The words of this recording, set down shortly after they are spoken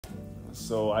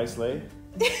So I slay.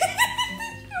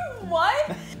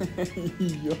 What?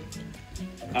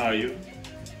 How are you?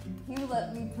 You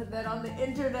let me put that on the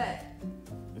internet.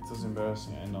 It was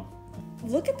embarrassing, I know.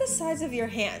 Look at the size of your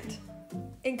hand.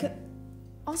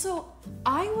 Also,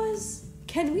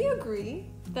 can we agree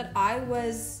that I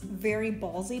was very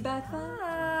ballsy back then?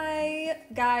 Hi,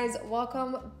 guys,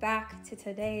 welcome back to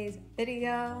today's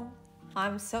video.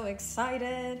 I'm so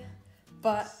excited,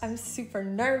 but I'm super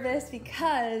nervous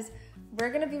because we're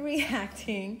gonna be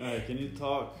reacting. Alright, can you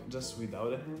talk just without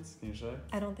the hands? Can you try?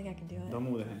 I don't think I can do it. Don't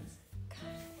move the hands.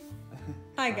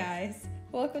 Hi guys,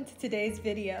 welcome to today's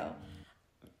video.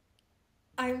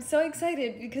 I'm so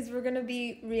excited because we're gonna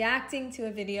be reacting to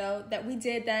a video that we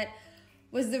did that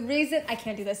was the reason, I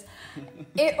can't do this.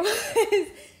 It was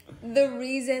the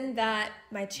reason that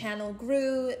my channel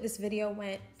grew. This video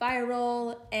went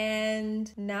viral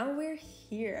and now we're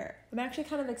here. I'm actually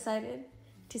kind of excited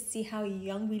to see how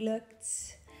young we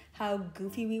looked, how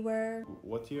goofy we were.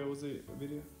 What year was the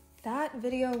video? That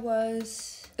video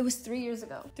was 3 years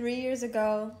ago. 3 years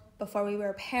ago, before we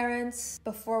were parents,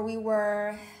 before we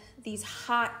were these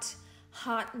hot,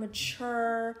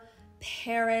 mature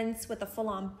parents with a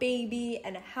full-on baby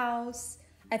and a house.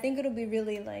 I think it'll be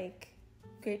really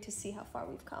great to see how far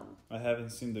we've come. I haven't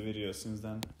seen the video since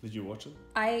then. Did you watch it?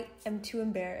 I am too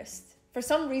embarrassed. For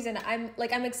some reason,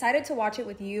 I'm excited to watch it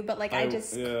with you, but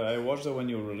I watched it when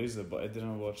you released it, but I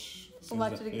didn't watch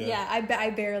it again. Yeah, I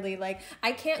barely,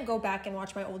 I can't go back and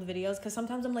watch my old videos because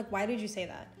sometimes I'm like, why did you say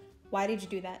that? Why did you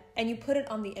do that? And you put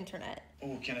it on the internet.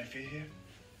 Oh, can I fit here?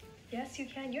 Yes, you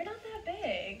can. You're not that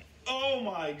big. Oh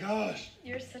my gosh!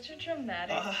 You're such a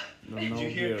dramatic. Did you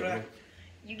hear crack?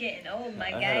 You getting old,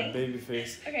 my guy. I had a baby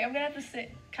face. Okay, I'm gonna have to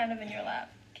sit kind of in your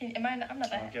lap. I'm not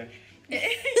that. Okay. The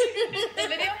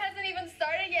video hasn't even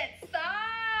started yet.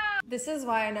 Stop! This is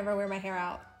why I never wear my hair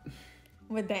out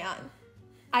with Dejan.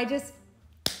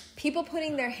 People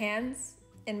putting their hands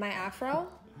in my afro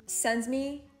sends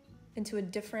me into a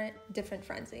different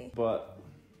frenzy. But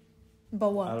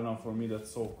what? I don't know, for me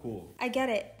that's so cool. I get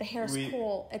it. The hair is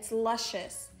cool. It's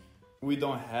luscious. We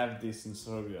don't have this in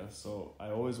Serbia, so I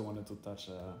always wanted to touch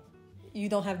You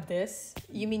don't have this?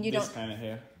 You mean you this don't... kind of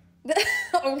hair.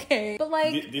 Okay. But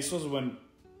this was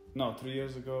 3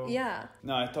 years ago. Yeah.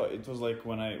 No, I thought it was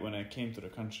when I came to the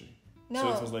country. No.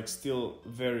 So it was still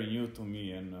very new to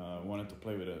me and wanted to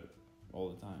play with it all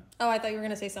the time. Oh, I thought you were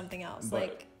gonna say something else.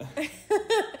 But...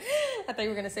 I thought you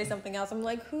were gonna say something else. I'm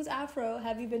like, whose afro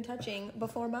have you been touching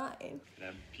before mine?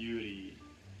 That beauty.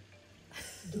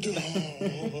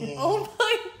 Oh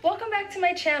my! Welcome back to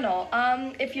my channel.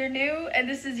 If you're new and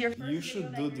this is your first you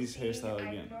should do this hairstyle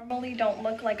again. I normally don't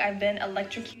look like I've been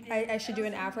electrocuted. I should do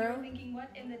an afro. Thinking what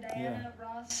in the Diana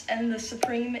Ross and the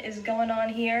Supreme is going on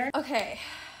here? Okay,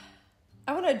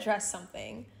 I want to address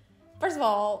something. First of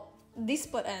all, these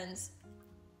split ends.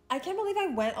 I can't believe I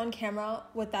went on camera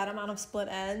with that amount of split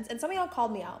ends, and some of y'all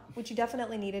called me out, which you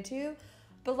definitely needed to.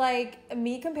 But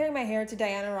me comparing my hair to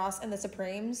Diana Ross and the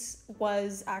Supremes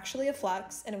was actually a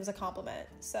flex, and it was a compliment,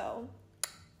 so.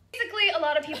 Basically, a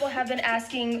lot of people have been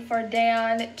asking for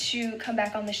Dan to come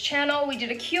back on this channel. We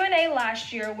did a Q&A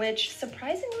last year, which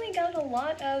surprisingly got a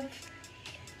lot of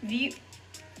views.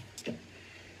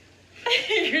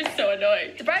 You're so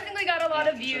annoying. Surprisingly got a lot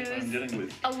of views,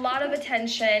 a lot of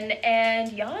attention,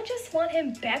 and y'all just want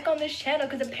him back on this channel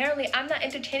because apparently I'm not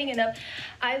entertaining enough.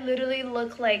 I literally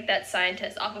look like that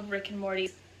scientist off of Rick and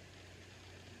Morty.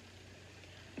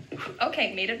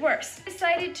 Okay, made it worse. I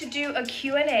decided to do a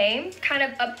Q&A, kind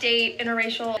of update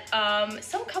interracial.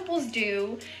 Some couples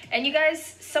do, and you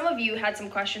guys, some of you had some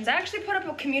questions. I actually put up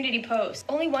a community post.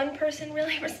 Only one person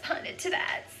really responded to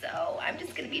that, so I'm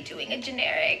just gonna be doing a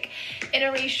generic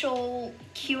interracial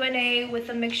Q&A with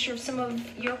a mixture of some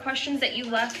of your questions that you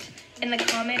left in the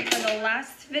comment for the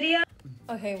last video.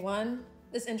 Okay, one,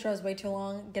 this intro is way too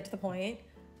long, get to the point.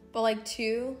 But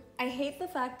two, I hate the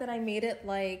fact that I made it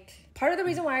part of the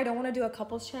reason why I don't want to do a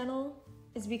couples channel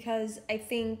is because I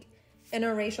think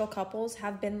interracial couples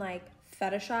have been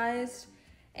fetishized,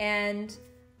 and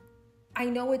I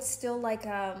know it's still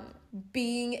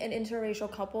being an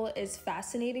interracial couple is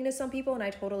fascinating to some people, and I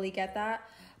totally get that.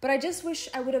 But I just wish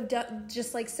I would have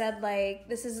said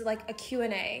this is a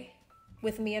Q&A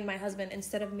with me and my husband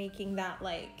instead of making that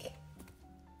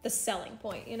the selling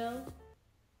point, you know?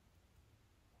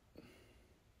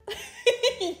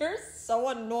 You're so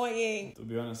annoying. To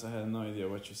be honest, I had no idea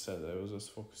what you said. I was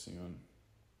just focusing on...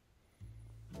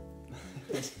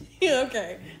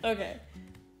 Okay.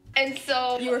 And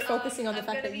so... You were focusing on the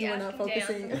fact that you were not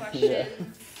focusing.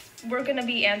 we're gonna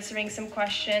be answering some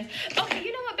questions. Okay,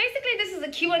 you know what? Basically, this is a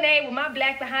Q&A with my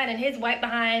black behind and his white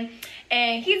behind,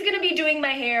 and he's gonna be doing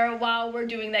my hair while we're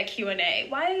doing that Q&A.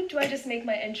 Why do I just make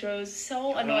my intros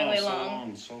so annoyingly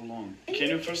long? So long. Can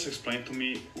you first explain to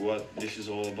me what this is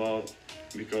all about?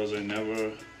 Because I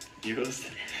never used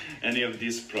any of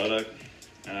this product,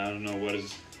 and I don't know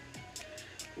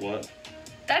what.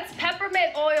 That's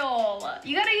peppermint oil.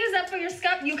 You gotta use that for your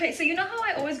scalp. Okay, so you know how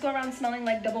I always go around smelling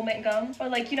like double mint gum, or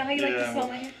like you know how you like to smell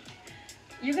my hair.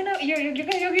 You're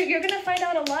gonna find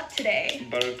out a lot today.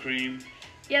 Buttercream.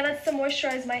 Yeah, that's to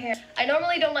moisturize my hair. I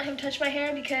normally don't let him touch my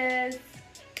hair because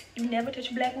you never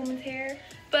touch a black woman's hair.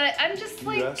 But I'm just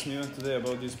like. You asked me today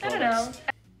about these products. I don't know.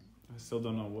 I still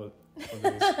don't know what it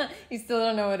is. You still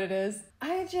don't know what it is.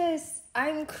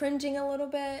 I'm cringing a little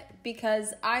bit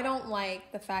because I don't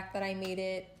like the fact that I made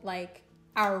it like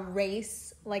our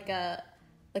race, like a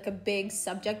big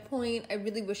subject point. I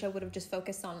really wish I would have just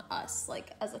focused on us,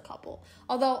 like as a couple.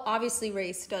 Although obviously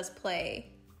race does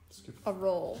play a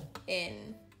role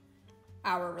in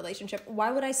our relationship.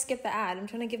 Why would I skip the ad? I'm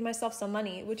trying to give myself some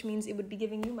money, which means it would be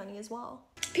giving you money as well.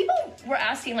 People were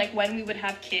asking like when we would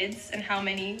have kids and how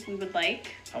many we would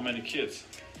like. How many kids?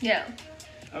 Yeah.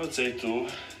 I would say 2,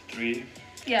 3.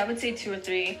 Yeah, I would say 2 or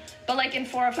 3. But like in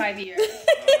 4 or 5 years.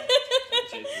 I'd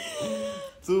say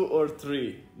 2 or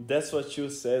 3. That's what you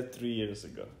said 3 years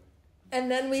ago.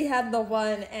 And then we had the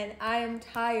one, and I am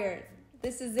tired.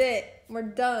 This is it. We're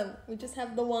done. We just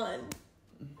have the one.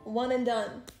 One and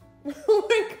done.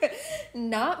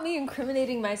 Not me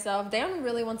incriminating myself. Dan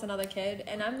really wants another kid,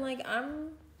 and I'm like,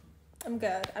 I'm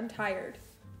good. I'm tired.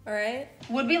 All right?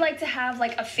 Would we like to have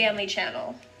like a family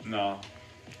channel? No.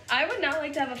 I would not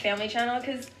like to have a family channel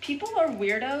because people are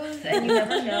weirdos and you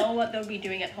never know what they'll be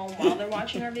doing at home while they're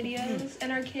watching our videos and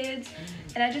our kids.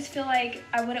 And I just feel like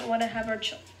I wouldn't want to have our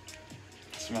children.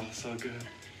 Smells so good.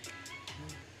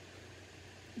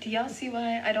 Do y'all see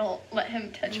why I don't let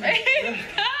him touch my hair?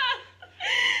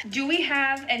 Do we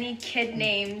have any kid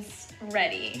names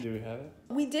ready? Do we have it?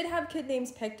 We did have kid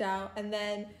names picked out, and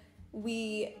then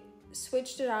we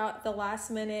switched it out at the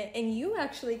last minute, and you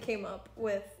actually came up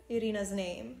with Irina's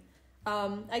name.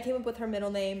 I came up with her middle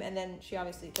name, and then she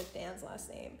obviously took Dan's last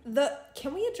name.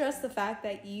 Can we address the fact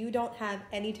that you don't have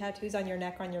any tattoos on your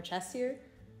neck or on your chest here?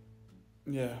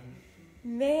 Yeah.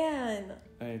 Man.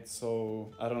 It's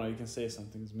so, I don't know, you can say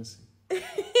something's missing.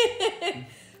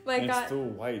 My and God. it's too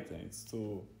white and it's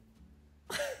too,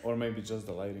 or maybe just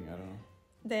the lighting, I don't know.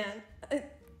 Dan,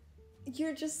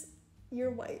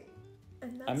 you're white.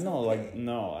 And that's I'm not okay. like,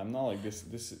 no, I'm not like this.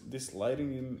 This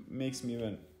lighting makes me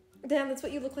even. Dan, that's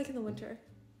what you look like in the winter.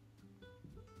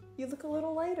 You look a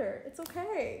little lighter. It's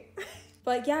okay.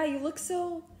 But yeah, you look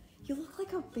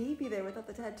like a baby there without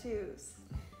the tattoos.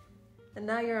 And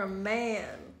now you're a man.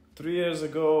 3 years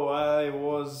ago, I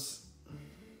was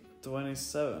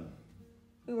 27.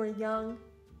 We were young.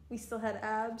 We still had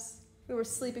abs. We were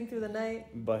sleeping through the night.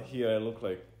 But here I look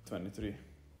like 23.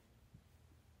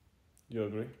 You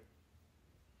agree?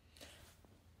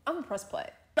 I'm a press play.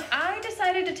 I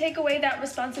decided to take away that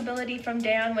responsibility from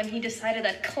Dan when he decided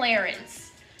that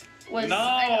Clarence was an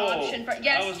option for.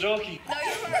 Yes. I was joking. No,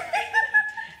 you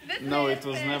were. No, it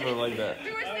was never like that.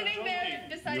 We were sitting there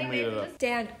deciding You made it up.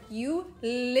 Dan, you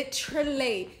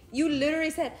literally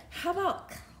said, how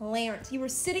about Clarence? You were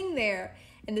sitting there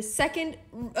in the second,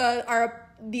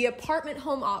 the apartment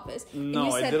home office. And No,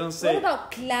 you said, I didn't say. What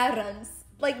about Clarence?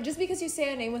 Like, just because you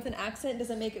say a name with an accent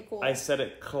doesn't make it cool. I said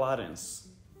it Clarence.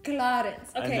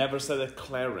 Clarence. Okay. I never said it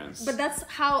Clarence. But that's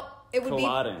how it would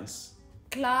Clarence.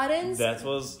 be. Clarence? That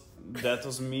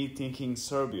was me thinking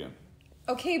Serbian.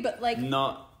 Okay, but like...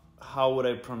 Not how would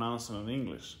I pronounce it in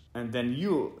English. And then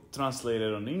you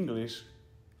translated on English.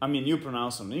 I mean, you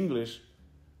pronounce on English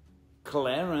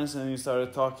Clarence, and you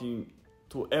started talking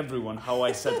to everyone how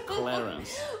I said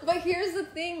Clarence. But here's the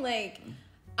thing, like,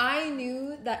 I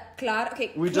knew that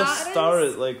We just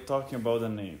started like talking about the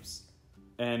names,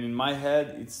 and in my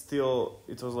head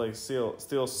it was like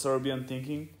still Serbian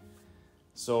thinking.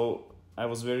 So I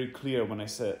was very clear when I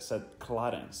said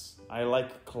Clarence. I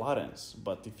like Clarence,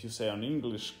 but if you say on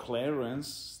English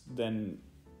Clarence, then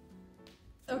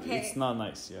it's not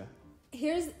nice. Yeah.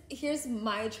 Here's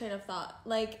my train of thought.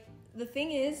 Like, the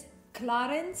thing is,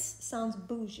 Clarence sounds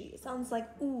bougie. It sounds like,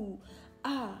 ooh,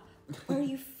 where are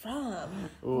you from?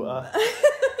 Ooh,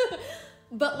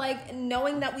 But like,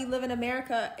 knowing that we live in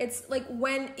America, it's like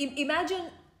when imagine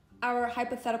our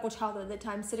hypothetical child at the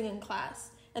time sitting in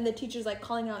class and the teacher's like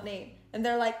calling out name and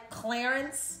they're like,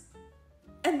 Clarence,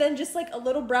 and then just like a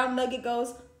little brown nugget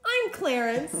goes, I saying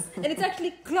Clarence, and it's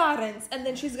actually Clarence, and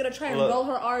then she's gonna try and roll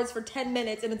her R's for 10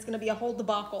 minutes, and it's gonna be a whole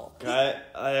debacle.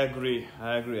 I agree.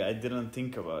 I didn't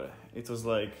think about it. It was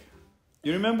like,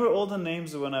 you remember all the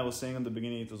names when I was saying in the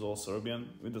beginning it was all Serbian,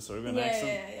 with the Serbian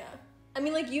accent? Yeah. I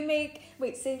mean, like, you make...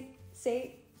 Wait, say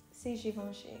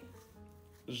Givenchy.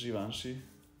 Givenchy.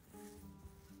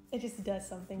 It just does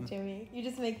something to me. You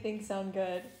just make things sound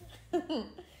good.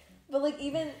 But, like,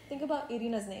 even... Think about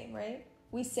Irina's name, right?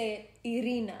 We say it,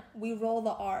 Irina. We roll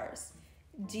the R's.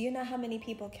 Do you know how many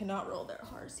people cannot roll their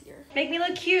R's here? Make me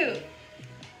look cute.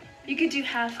 You could do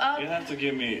half up. You have to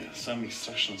give me some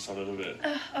instructions a little bit.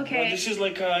 Okay. Well, this is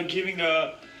like giving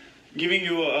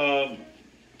you a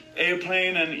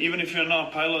airplane, and even if you're not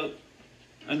a pilot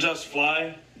and just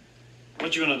fly,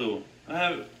 what you gonna do? I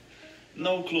have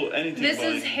no clue anything This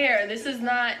about is it. hair. This is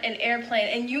not an airplane.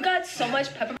 And you got so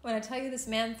much pepper. When I tell you this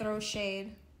man throws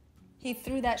shade, he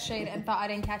threw that shade and thought I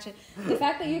didn't catch it. The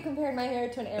fact that you compared my hair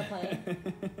to an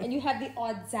airplane and you had the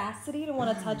audacity to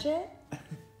want to touch it?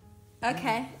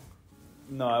 Okay.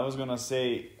 No, I was gonna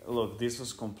say, look, this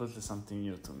was completely something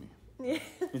new to me.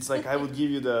 It's like I would give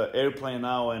you the airplane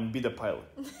now and be the pilot.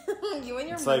 You and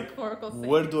your It's like, metaphorical thing.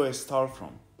 where do I start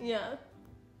from? Yeah.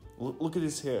 Look at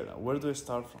this hair now. Where do I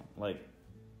start from? Like,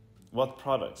 what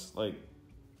products? Like,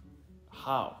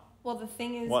 how? Well, the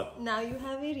thing is, What? now you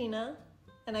have Irina,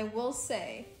 and I will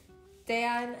say,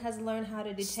 Dejan has learned how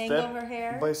to detangle Step her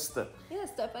hair. by step. Yeah,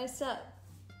 step by step.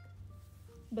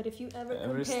 But if you ever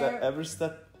Every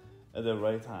step at the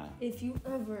right time. If you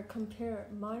ever compare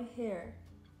my hair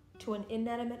to an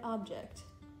inanimate object,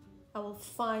 I will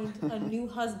find a new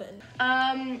husband.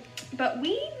 But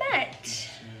we met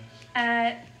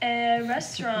at a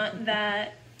restaurant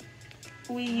that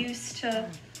we used to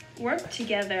work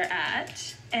together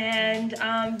at, and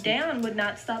Dan would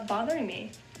not stop bothering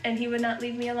me, and he would not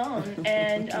leave me alone.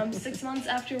 And 6 months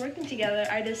after working together,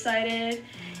 I decided,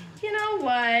 you know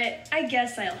what? I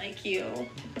guess I like you.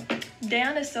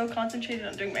 Dan is so concentrated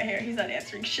on doing my hair, he's not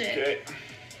answering shit.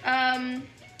 Okay.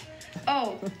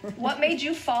 Oh, what made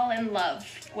you fall in love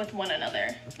with one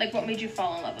another? Like, what made you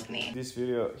fall in love with me? This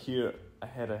video here, I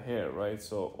had a hair, right?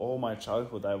 So all my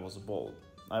childhood I was bald.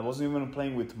 I wasn't even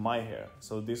playing with my hair.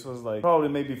 So this was like probably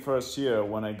maybe first year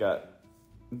when I got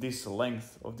this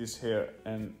length of this hair,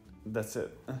 and that's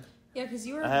it. Yeah, because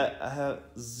you were... I had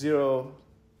zero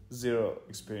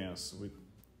experience with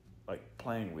like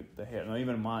playing with the hair, not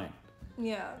even mine.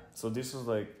 Yeah. So this was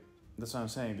like, that's what I'm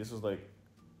saying. This was like,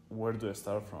 where do I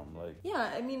start from? Like,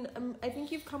 Yeah, I mean, I think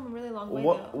you've come a really long way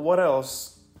what now.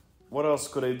 what else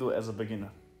could I do as a beginner?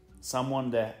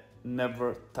 Someone that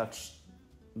never touched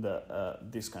the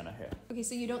this kind of hair. Okay,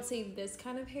 so you don't say this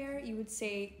kind of hair, you would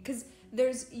say, because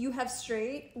you have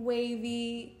straight,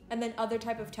 wavy, and then other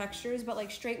type of textures, but like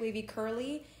straight, wavy,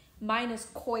 curly. Mine is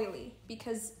coily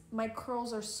because my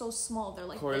curls are so small. They're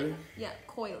like Coily? Yeah,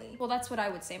 coily. Well, that's what I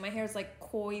would say. My hair is like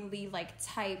coily, like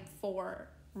type 4,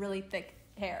 really thick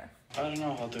hair. I don't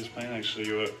know how to explain actually.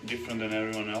 You're different than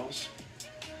everyone else.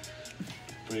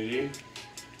 Pretty.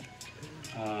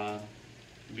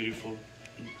 Beautiful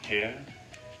hair.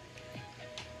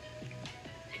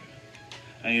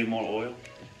 I need more oil.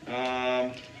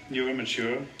 You're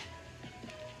mature.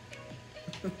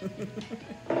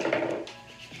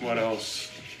 What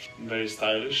else? Very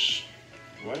stylish.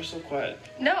 Why are you so quiet?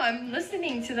 No, I'm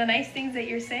listening to the nice things that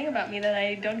you're saying about me that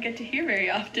I don't get to hear very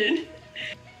often.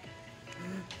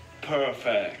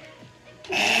 Perfect.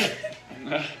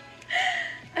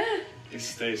 It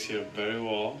stays here very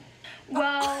well.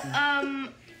 Well,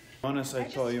 Honest, I I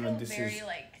just thought feel even this very is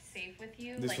like safe with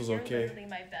you. this like, was you're okay. literally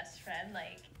my best friend.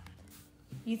 Like,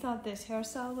 You thought this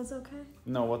hairstyle was okay?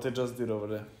 no what I just did over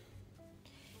there.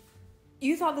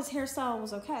 You thought this hairstyle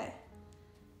was okay?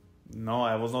 No,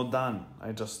 I was not done.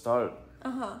 I just started.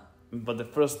 Uh-huh. But the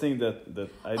first thing that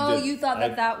I did. Oh, you thought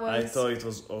that was... I thought it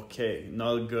was okay.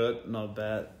 Not good, not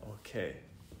bad, okay.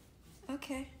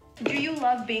 Okay. do you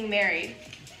love being married?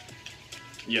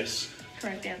 Yes.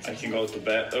 Correct answer. I can go to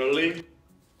bed early.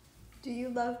 Do you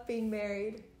love being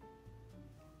married?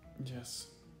 Yes.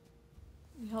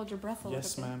 You held your breath a little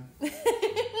Yes, bit. ma'am.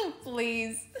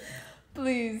 Please.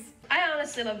 Please. I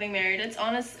honestly love being married. It's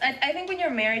honest. I think when you're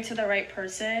married to the right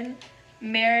person,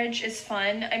 marriage is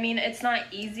fun. I mean, it's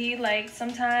not easy. Like,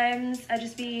 sometimes I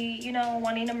just be, you know,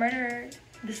 wanting to murder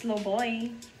this little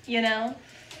boy, you know?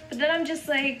 But then I'm just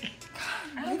like,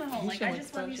 I don't know. Like, I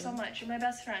just love you so much. You're my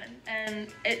best friend. And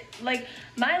it, like,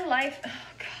 my life, oh,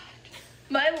 God.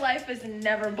 My life is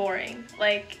never boring.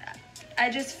 Like, I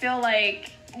just feel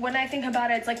like when I think about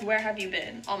it, it's like, where have you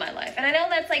been all my life? And I know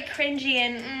that's like cringy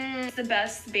and it's the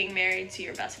best being married to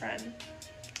your best friend.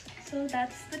 So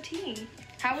that's the tea.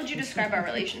 How would you describe our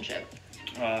relationship?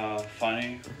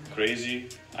 Funny, crazy.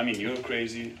 I mean, you're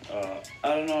crazy.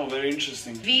 I don't know, very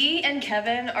interesting. V and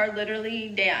Kevin are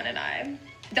literally Dejan and I.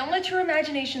 Don't let your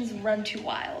imaginations run too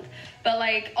wild. But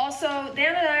like, also,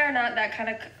 Dejan and I are not that kind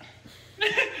of...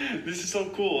 This is so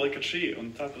cool, like a tree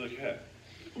on top of your head.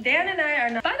 Dan and I are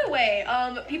not. By the way,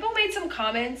 people made some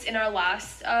comments in our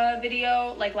last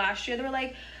video, like last year. They were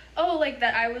like, "Oh, like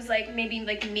that I was like maybe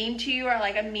like mean to you, or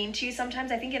like I'm mean to you sometimes."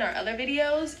 I think in our other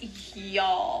videos,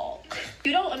 y'all,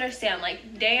 you don't understand.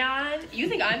 Like Dejan, you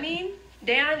think I'm mean?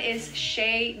 Dejan is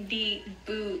shady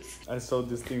boots. I saw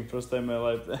this thing first time in my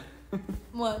life.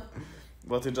 What?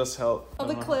 What you just held. Oh,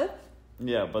 the clip?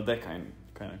 Yeah, but that kind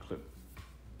of clip.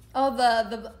 Oh,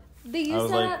 they use I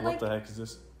was that like, what the heck is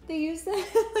this? They use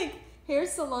that like hair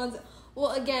salons.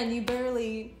 Well, again, you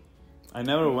barely. I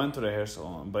never went to the hair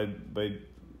salon. By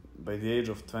the age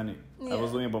of 20, Yeah. I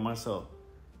was doing it by myself.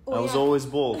 Well, I was yeah. always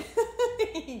bald,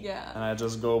 Yeah. and I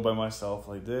just go by myself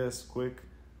like this, quick.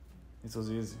 It was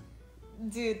easy.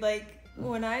 Dude, like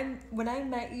when I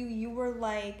met you, you were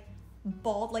like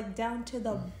bald, like down to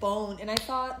the bone, and I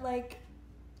thought like,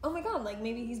 oh my god, like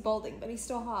maybe he's balding, but he's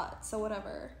still hot, so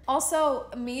whatever. Also,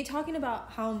 me talking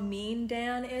about how mean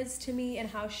Dan is to me and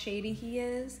how shady he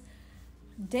is.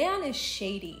 Dan is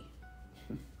shady.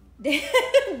 Dan,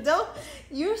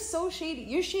 you're so shady.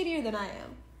 You're shadier than I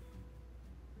am.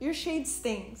 Your shade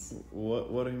stings.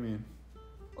 What do you mean?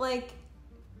 Like,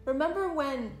 remember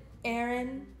when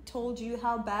Aaron told you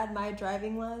how bad my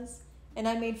driving was and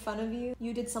I made fun of you?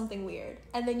 You did something weird.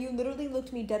 And then you literally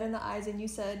looked me dead in the eyes and you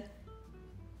said,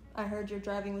 I heard your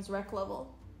driving was wreck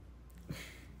level.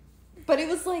 But it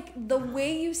was like the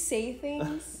way you say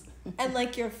things and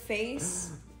like your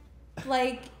face,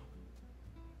 like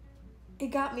it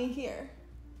got me here.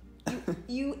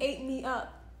 You ate me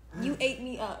up. You ate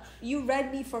me up. You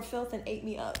read me for filth and ate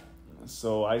me up.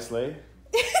 So I slay?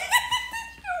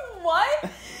 What?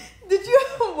 Did you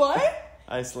what?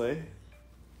 I slay?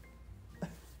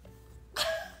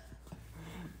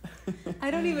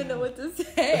 I don't even know what to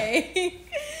say.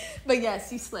 But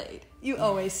yes, you slayed. You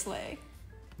always slay.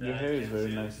 Your hair is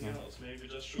very nice now.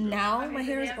 Now Okay, my so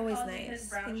hair is Dan always calls me his nice.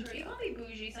 brown Thank shirt. you. You call me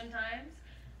bougie sometimes.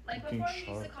 Like Looking before, he used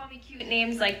to sharp. call me cute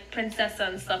names like Princessa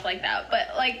and stuff like that.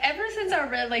 But like ever since our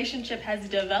relationship has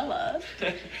developed,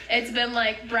 it's been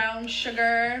like brown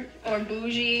sugar or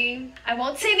bougie. I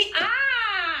won't say me.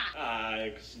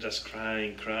 I was just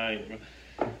crying.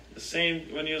 The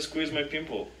same when you squeeze my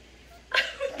pimple.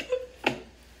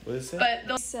 What is it? But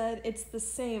You said it's the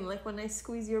same, like when I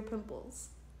squeeze your pimples.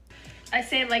 I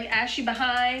say it like ashy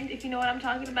behind, if you know what I'm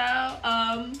talking about.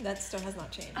 That still has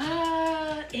not changed.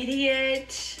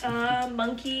 Idiot,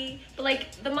 monkey. But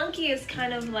like the monkey is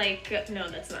kind of like no,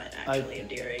 that's not actually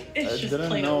endearing. It's I just didn't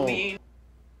plain know. old mean.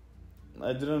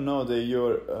 I didn't know that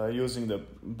you're using the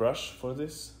brush for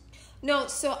this. No,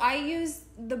 so I use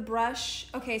the brush.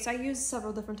 Okay, so I use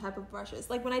several different type of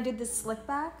brushes. Like when I did this slick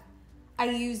back, I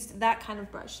used that kind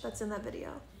of brush that's in that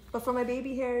video. But for my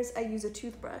baby hairs, I use a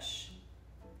toothbrush.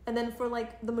 And then for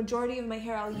like the majority of my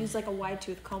hair, I'll use like a wide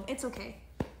tooth comb. It's okay.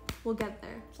 We'll get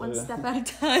there. One yeah. step at a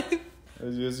time. I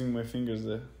was using my fingers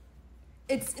there.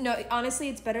 Honestly,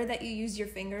 it's better that you use your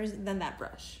fingers than that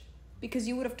brush. Because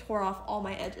you would have tore off all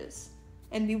my edges.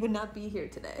 And we would not be here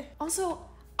today. Also,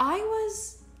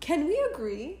 can we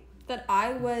agree that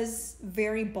I was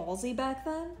very ballsy back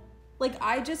then? Like,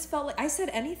 I just felt like I said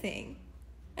anything.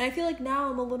 And I feel like now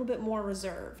I'm a little bit more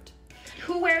reserved.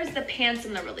 Who wears the pants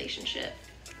in the relationship?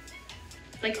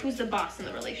 Like, who's the boss in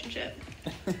the relationship?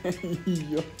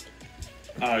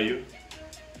 Are you?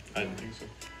 I don't think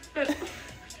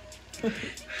so.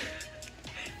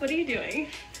 What are you doing?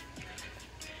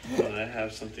 Well, I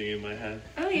have something in my head.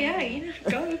 Oh yeah,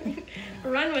 go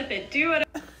run with it. Do it.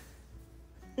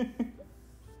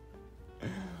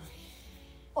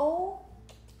 Oh,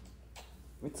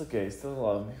 It's okay, still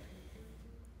love me.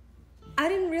 I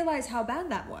didn't realize how bad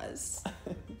that was.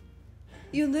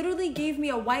 You literally gave me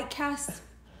a white cast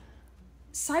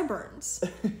sideburns.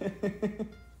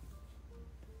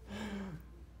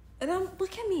 And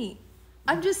look at me.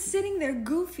 I'm just sitting there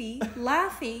goofy,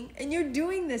 laughing, and you're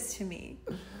doing this to me.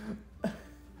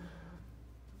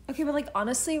 Okay, but like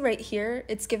honestly, right here,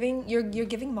 it's giving you're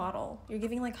giving model. You're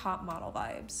giving like hot model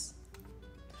vibes.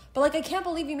 But like I can't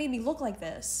believe you made me look like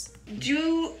this.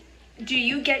 Do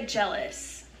you get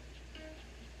jealous?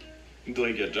 Do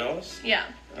I get jealous? Yeah.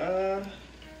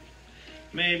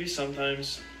 Maybe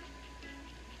sometimes.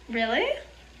 Really?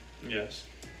 Yes.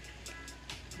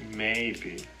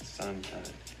 Maybe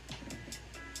sometimes.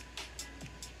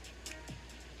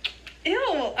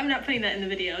 Ew, I'm not putting that in the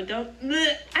video. Don't.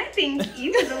 Bleh. I think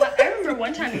you was a lot. I remember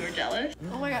one time you were jealous.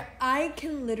 Oh my god, I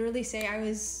can literally say I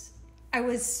was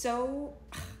so.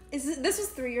 This was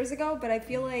 3 years ago, but I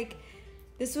feel like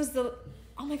this was the.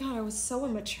 Oh my god, I was so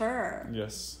immature.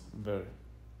 Yes, very.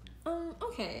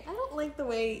 Okay, I don't like the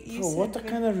way you Bro, said. what the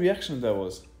kind of reaction that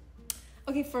was?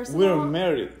 Okay, first of We're all,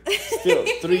 married. Still,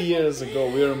 3 years ago,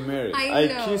 we were married. I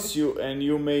know. I kissed you and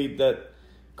you made that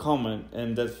comment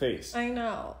and that face. I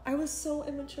know. I was so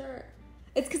immature.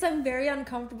 It's because I'm very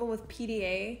uncomfortable with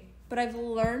PDA, but I've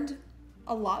learned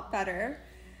a lot better.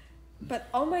 But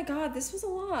oh my god, this was a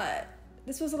lot.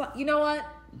 This was a lot. You know what?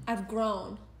 I've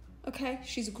grown. Okay?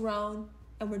 She's grown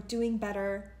and we're doing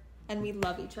better and we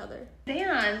love each other.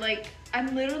 Dan, like,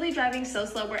 I'm literally driving so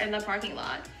slow. We're in the parking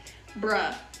lot.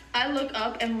 Bruh, I look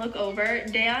up and look over.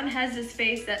 Dan has this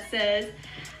face that says,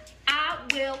 I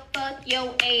will fuck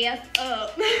your ass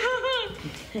up.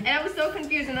 And I was so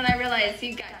confused, and then I realized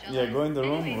he got jealous. Yeah, go in the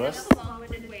room, Anyways, rest. that's a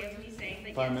long-winded way of me saying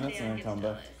that 5 yes, minutes Dan and then gets come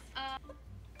back.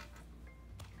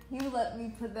 jealous. You let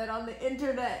me put that on the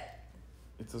internet.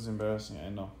 It was embarrassing, I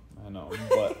know,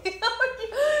 but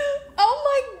Oh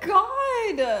my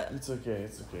god! it's okay,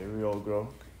 we all grow.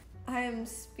 I am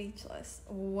speechless.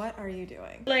 What are you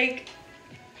doing? Like,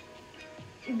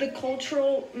 the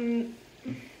cultural...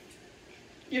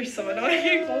 You're so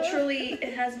annoying. Culturally,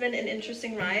 it has been an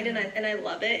interesting ride, and I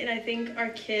love it, and I think our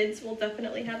kids will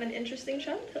definitely have an interesting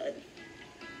childhood.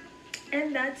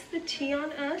 And that's the tea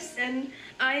on us, and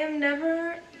I am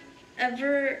never,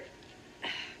 ever... Oh,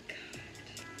 God.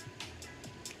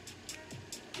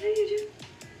 What did you do?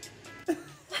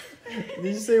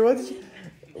 Did you say what?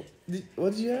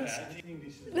 What did you ask?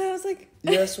 No, I was like...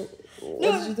 Yes. What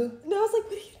did you do? No, I was like,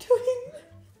 what are you doing?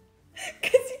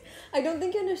 Because I don't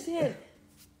think you understand.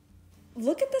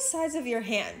 Look at the size of your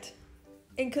hand.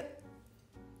 And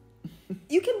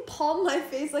you can palm my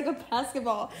face like a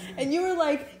basketball. And you were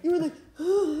like, you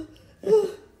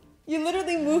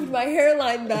literally moved my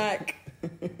hairline back.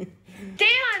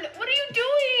 Dan, what are you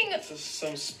doing? This is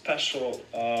some special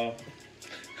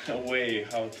way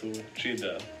how to treat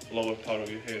the lower part of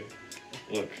your head.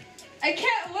 Look. I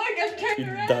can't look, I'm turned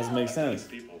around. It does make sense.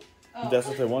 People. That's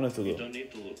what I wanted to You do. don't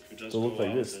need to look. You just To look go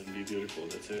like out this. and be beautiful.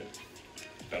 That's it.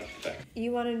 Perfect.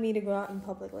 You wanted me to go out in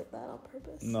public like that on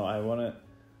purpose. No, I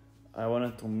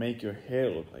wanted to make your hair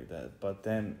look like that, but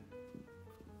then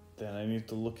I need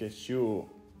to look at you.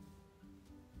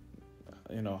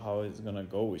 You know how it's gonna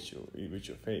go with you, with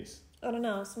your face. I don't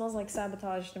know. It smells like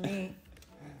sabotage to me.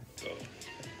 So,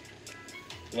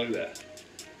 look at that.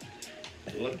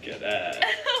 Look at that.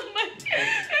 Oh my god,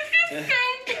 this is so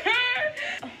bad.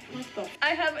 Oh, what the?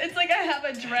 It's like I have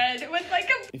a dread with like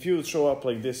a... If you would show up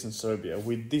like this in Serbia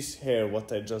with this hair,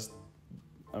 what I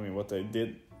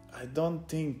did, I don't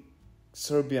think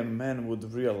Serbian men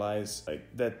would realize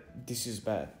like that this is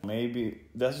bad. Maybe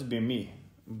that would be me,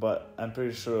 but I'm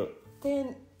pretty sure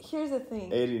Dan, here's the thing.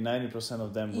 80-90%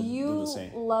 of them would do the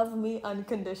same. You love me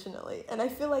unconditionally. And I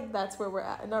feel like that's where we're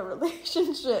at in our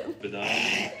relationship. But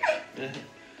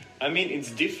I mean,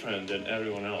 it's different than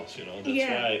everyone else, you know. That's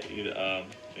why it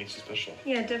makes you special.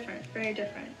 Yeah, different. Very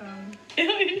different.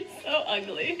 You're so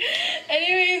ugly.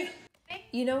 Anyways.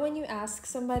 You know when you ask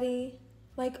somebody,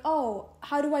 like, oh,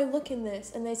 how do I look in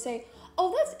this? And they say,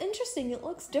 oh, that's interesting. It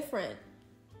looks different.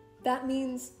 That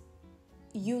means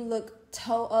you look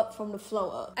toe up from the flow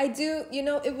up. I do, you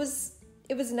know, it was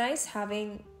nice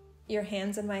having your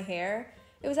hands in my hair.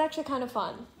 It was actually kind of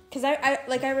fun. Because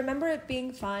I remember it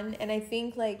being fun, and I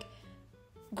think, like,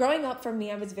 growing up for me,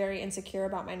 I was very insecure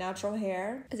about my natural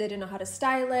hair because I didn't know how to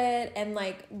style it, and,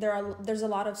 like, there's a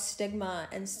lot of stigma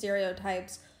and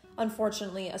stereotypes,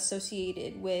 unfortunately,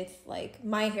 associated with, like,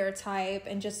 my hair type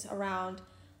and just around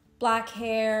black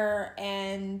hair,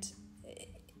 and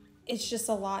it's just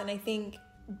a lot, and I think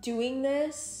doing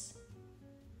this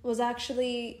was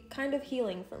actually kind of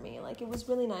healing for me. Like, it was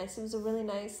really nice. It was a really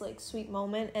nice, like, sweet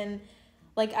moment, and...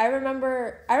 Like, I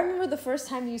remember the first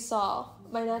time you saw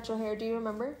my natural hair. Do you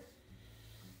remember?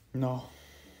 No.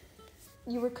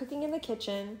 You were cooking in the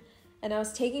kitchen, and I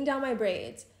was taking down my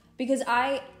braids. Because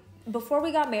before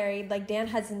we got married, like, Dan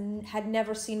had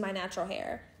never seen my natural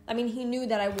hair. I mean, he knew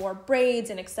that I wore braids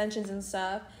and extensions and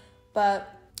stuff.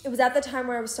 But it was at the time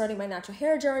where I was starting my natural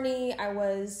hair journey. I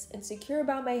was insecure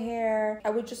about my hair. I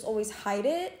would just always hide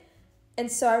it.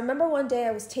 And so I remember one day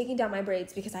I was taking down my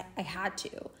braids because I had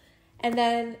to. And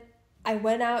then I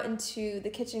went out into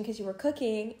the kitchen because you were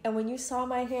cooking, and when you saw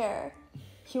my hair,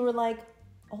 you were like,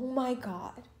 oh my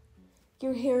God,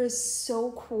 your hair is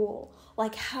so cool.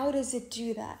 Like, how does it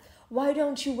do that? Why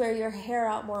don't you wear your hair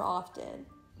out more often?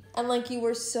 And, like, you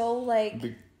were so,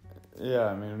 like... Yeah,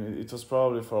 I mean, it was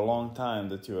probably for a long time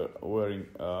that you were wearing...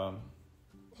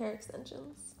 hair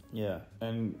extensions. Yeah,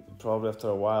 and probably after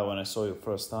a while when I saw you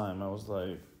first time, I was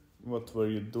like, what were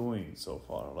you doing so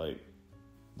far? Like,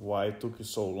 why it took you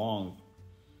so long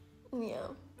Yeah.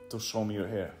 to show me your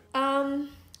hair?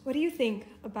 What do you think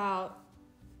about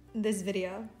this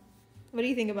video? What do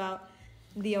you think about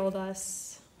the old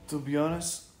us? To be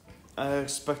honest, I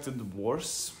expected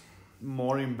worse,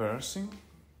 more embarrassing.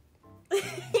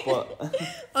 But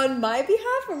On my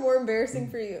behalf or more embarrassing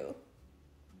for you?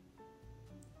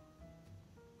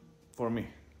 for me,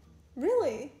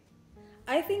 Really?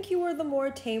 I think you were the more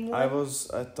tame one.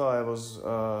 I thought I was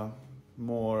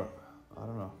more, I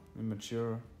don't know,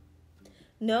 immature.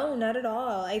 No, not at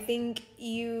all. I think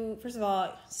you, first of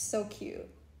all, so cute.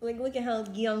 Like, look at how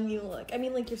young you look. I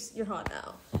mean, like, you're hot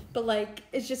now. But, like,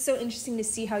 it's just so interesting to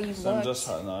see how you So look. I'm just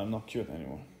hot now, I'm not cute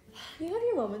anymore. You have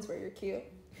your moments where you're cute.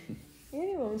 You have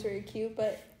your moments where you're cute,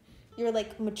 but you're,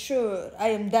 like, mature. I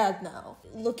am dad now.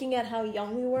 Looking at how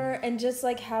young we were and just,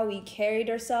 like, how we carried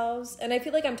ourselves. And I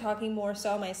feel like I'm talking more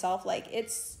so myself. Like,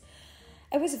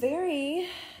 I was very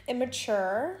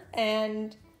immature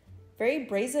and very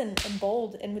brazen and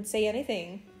bold and would say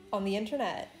anything on the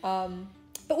internet.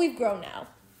 But we've grown now.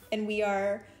 And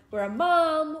we're a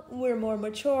mom, we're more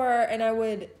mature, and I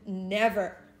would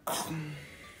never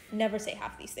say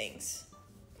half these things.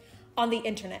 On the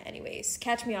internet anyways.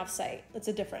 Catch me off site.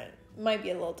 Might be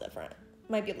a little different.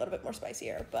 Might be a little bit more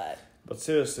spicier, but... But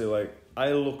seriously, like,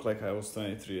 I look like I was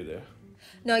 23 there.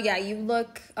 No, yeah, you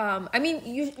look, I mean,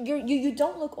 you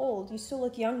don't look old. You still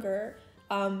look younger.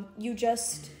 You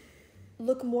just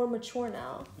look more mature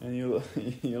now. And you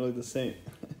look the same.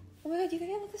 Oh my god, do you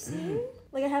think I look the same?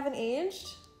 Like I haven't aged?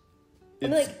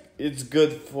 It's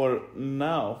good for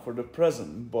now, for the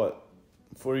present, but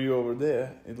for you over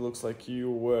there, it looks like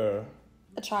you were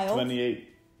A child? 28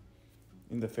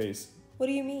 in the face. What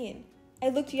do you mean? I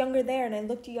looked younger there and I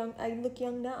look young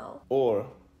now. Or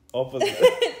opposite.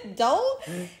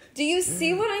 Do you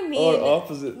see what I mean? Or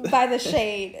opposite. By the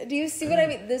shade. Do you see what I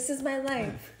mean? This is my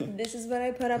life. This is what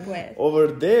I put up with. Over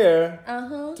there,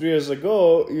 3 years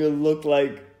ago, you look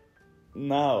like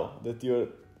now that you're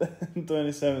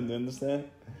 27, do you understand?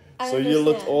 So you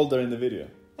looked older in the video.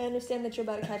 I understand that you're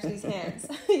about to catch these hands.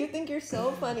 You think you're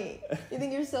so funny.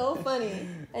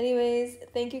 Anyways,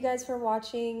 thank you guys for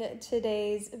watching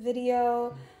today's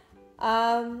video.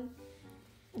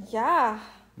 Yeah.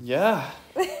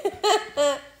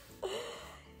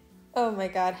 Oh my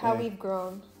god, how we've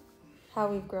grown.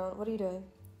 What are you doing?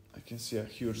 I can see a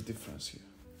huge difference here.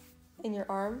 In your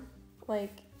arm?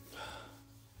 Like,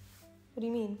 what do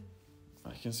you mean?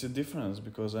 I can see a difference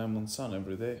because I'm on sun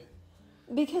every day.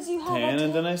 Because you have tan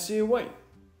and then I see white.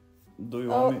 Do you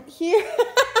want me? Here.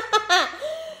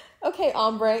 Okay,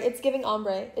 ombre. It's giving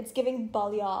ombre. It's giving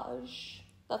balayage.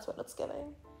 That's what it's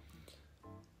giving.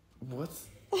 What?